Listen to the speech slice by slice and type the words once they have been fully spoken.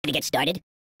to get started?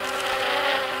 No.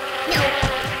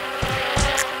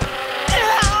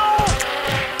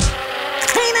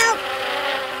 Time out!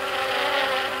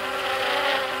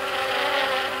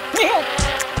 Ow!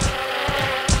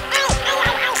 Ow, ow,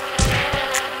 ow!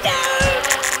 No!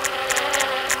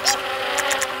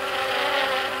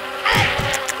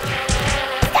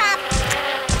 Stop!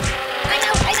 I'm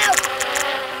out, I'm out!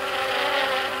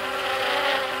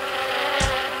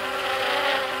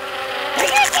 Are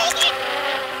you taking it?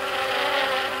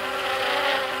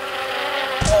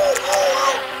 Oh, oh,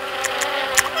 oh!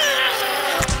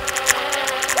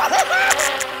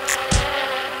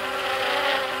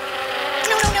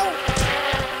 No, no, no!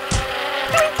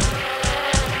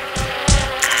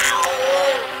 Ow!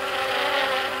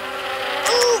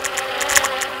 Ooh!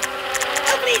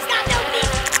 Oh, please, stop! No,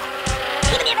 please!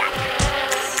 Give me back!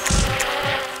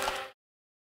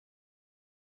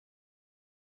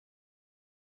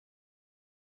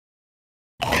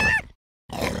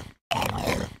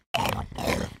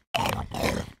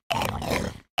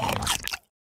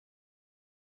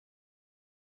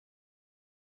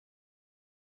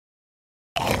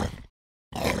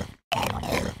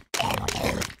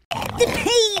 The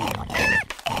pain!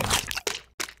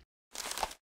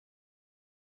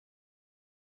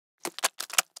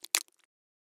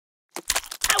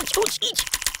 Ouch, ouch, each!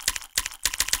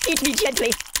 Eat me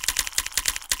gently.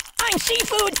 I'm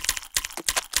seafood!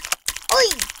 Oi!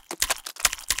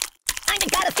 I'm the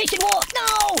god of fish and war!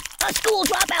 No! A school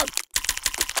dropout!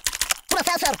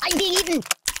 Professor, I'm being eaten!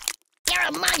 You're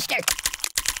a monster!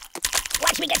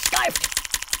 Watch me get scarfed!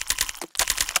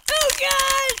 Oh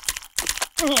god!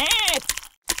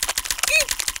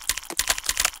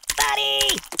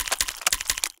 Buddy!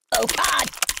 Oh god!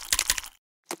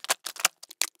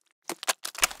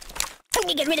 Help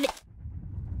me get rid of it!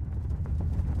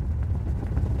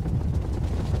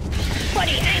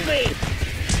 Buddy, angry!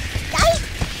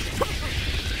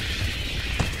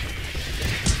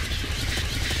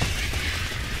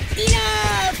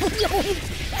 Enough! No,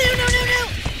 no, no, no!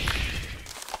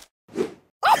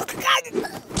 Oh god!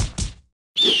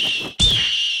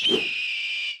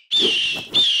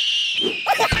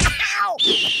 Ow!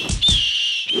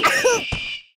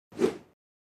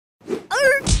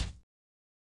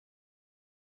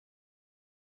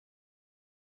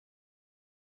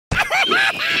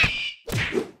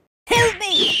 Help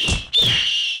me!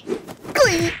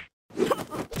 Glee!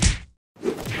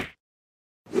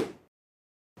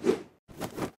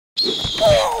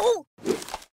 Oh!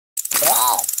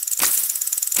 Oh!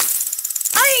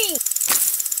 Aye!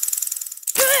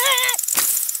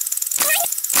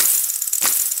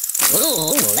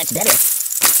 Ooh, that's better.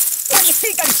 What do you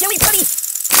think? I'm silly putty?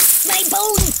 My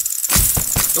bone!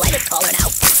 Do I look taller now?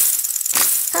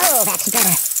 Oh, that's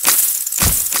better.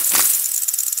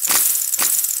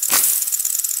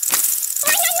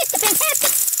 I'm Mr.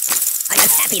 Fantastic! I'm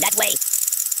unhappy that way.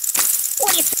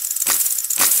 What do you think?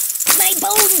 My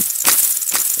bone!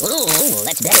 Ooh,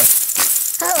 that's better.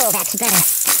 Oh, that's better.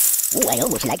 Ooh, I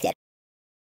almost like that.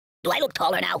 Do I look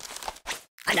taller now?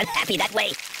 I'm unhappy that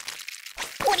way.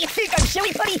 What do you think? I'm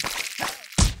silly putty?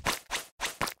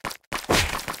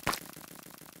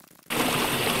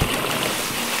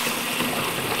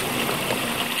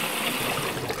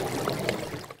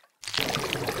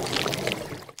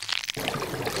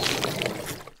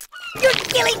 You're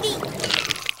killing me!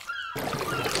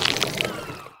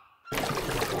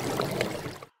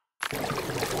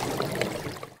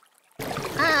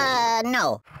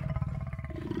 No.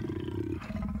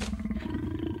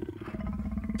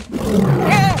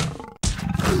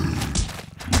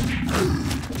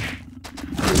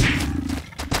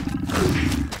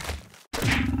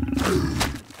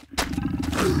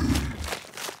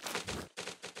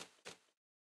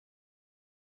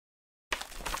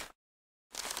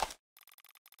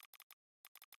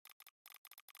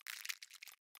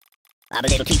 I'm a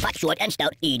little teapot, short and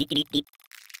stout. Eat, eat, eat, eat.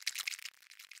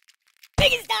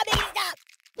 Make it stop! Make it stop!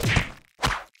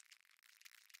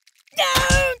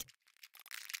 Don't!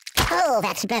 Oh,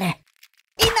 that's better.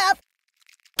 Enough!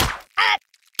 Ah!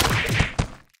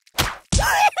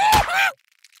 Ow!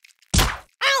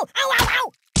 Ow! Ow!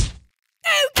 Ow!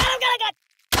 Oh, God! Oh, God! Oh, God!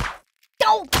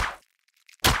 Don't!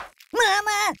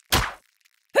 Mama!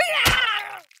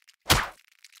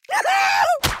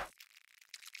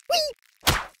 Whee!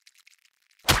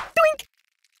 Doink!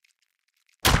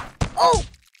 Oh!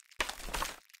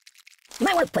 You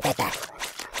might want to put that back.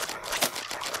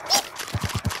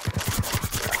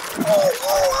 Oh,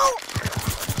 oh, oh!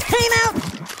 Time out!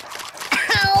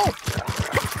 Ow!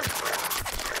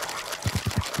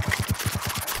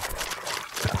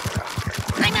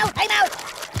 I'm out! I'm out!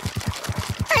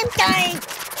 I'm dying!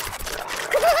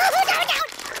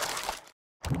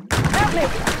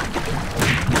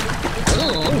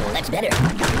 better.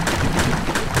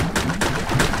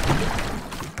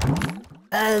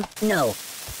 No.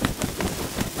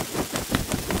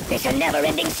 It's a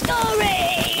never-ending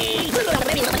story!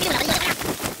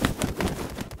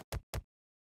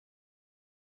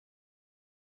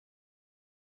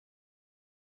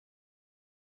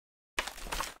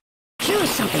 Choose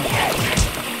something else.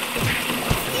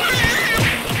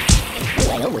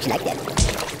 Oh, I always liked that.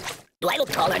 Do I look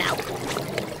taller now?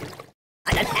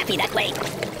 I'm not happy that way.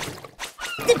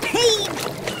 The pain!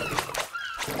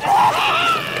 Ow!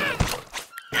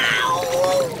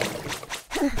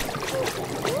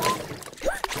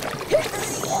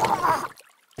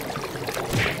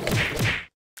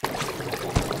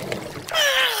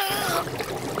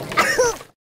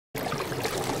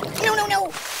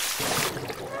 No!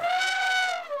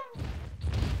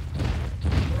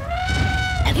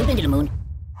 Have you been to the moon?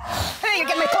 Hey, you're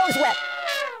getting my clothes wet!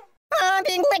 I'm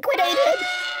being liquidated!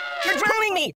 You're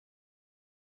drowning me!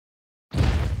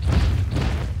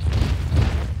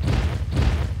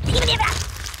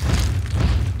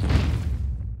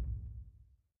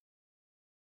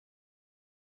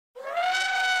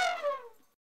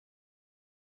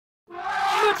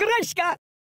 Matryoshka!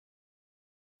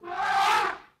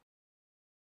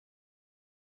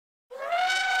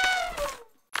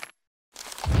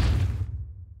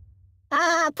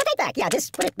 Put it back. Yeah,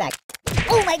 just put it back.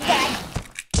 Oh my god!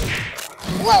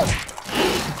 Whoa!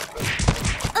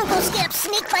 Uncle Skip's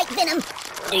snake bite venom.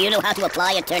 Do you know how to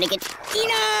apply a tourniquet?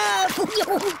 Enough!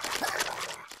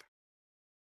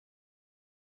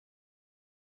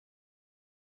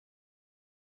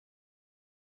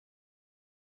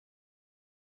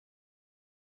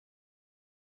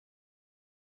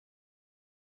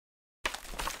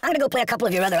 I'm gonna go play a couple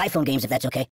of your other iPhone games if that's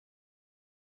okay.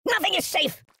 Nothing is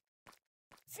safe!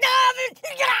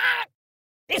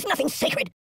 There's nothing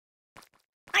sacred!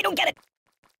 I don't get it!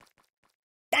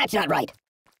 That's not right.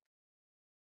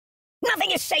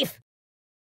 Nothing is safe!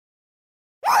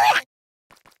 No!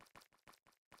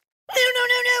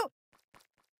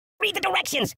 Read the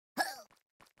directions!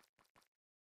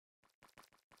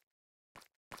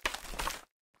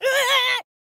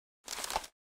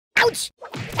 Ouch!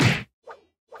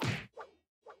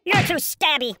 You're too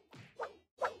stabby!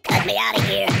 Cut me out of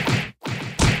here!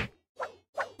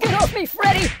 Get off me,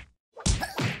 Freddy!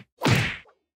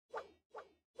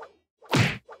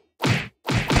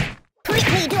 Prick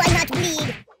me, do I not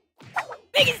bleed?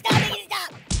 Make it stop!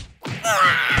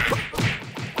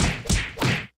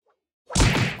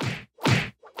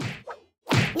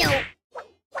 No!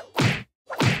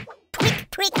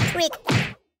 Prick!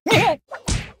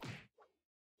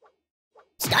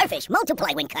 Starfish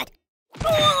multiply when cut.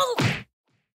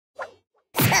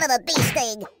 Son of a bee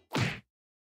sting!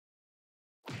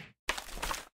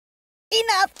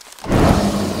 Enough!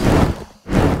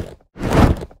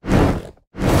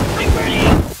 I'm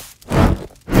burning!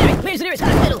 Where's the nearest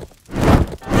hospital?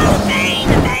 Oh, the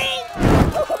pain!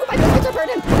 Oh, my biscuits are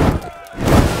burning!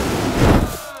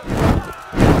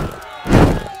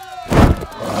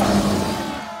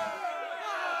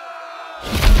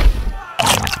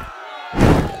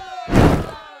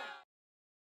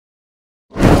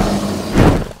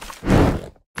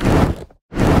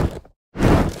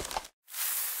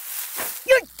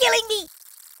 You're killing me!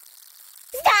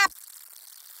 Stop!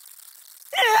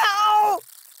 Ow!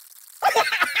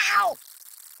 Ow!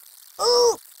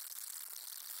 Ooh!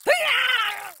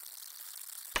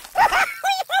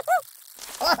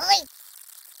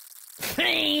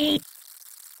 Free!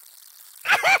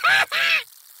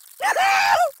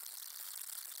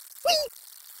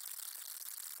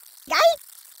 Guy?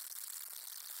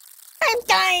 I'm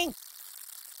dying!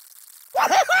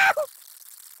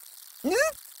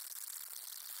 Hmm?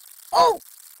 Oh!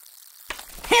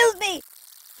 Help me!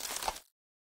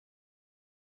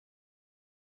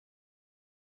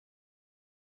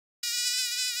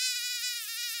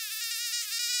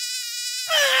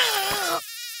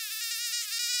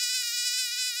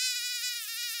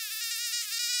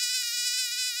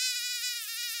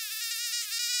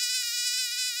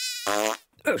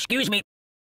 Oh, excuse me.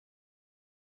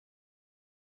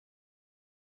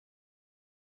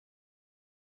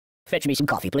 Fetch me some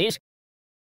coffee, please.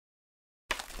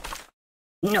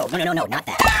 No, not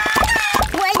that.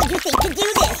 Why did you think to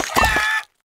do this?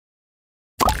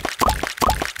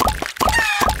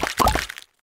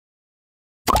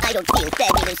 I don't feel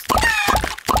fabulous.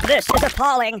 This is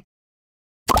appalling.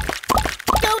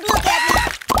 Don't look at me!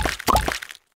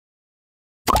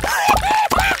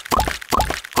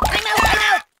 I'm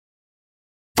out!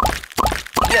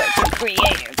 You're too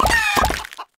creative.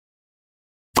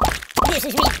 This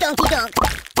is me, Donkey Donk.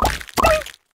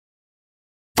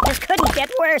 This couldn't get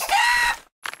get worse.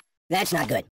 That's not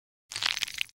good.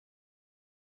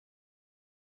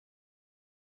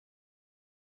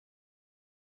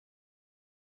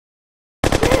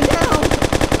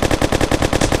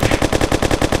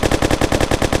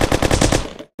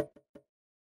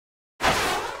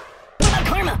 What about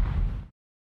karma?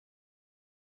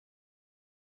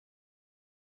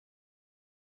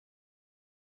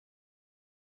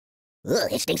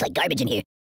 Ugh, it stinks like garbage in here.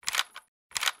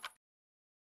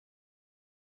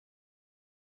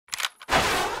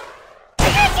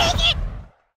 Take it!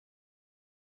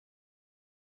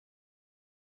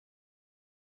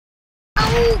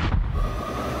 Oh!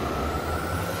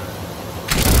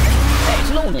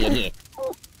 It's lonely in here.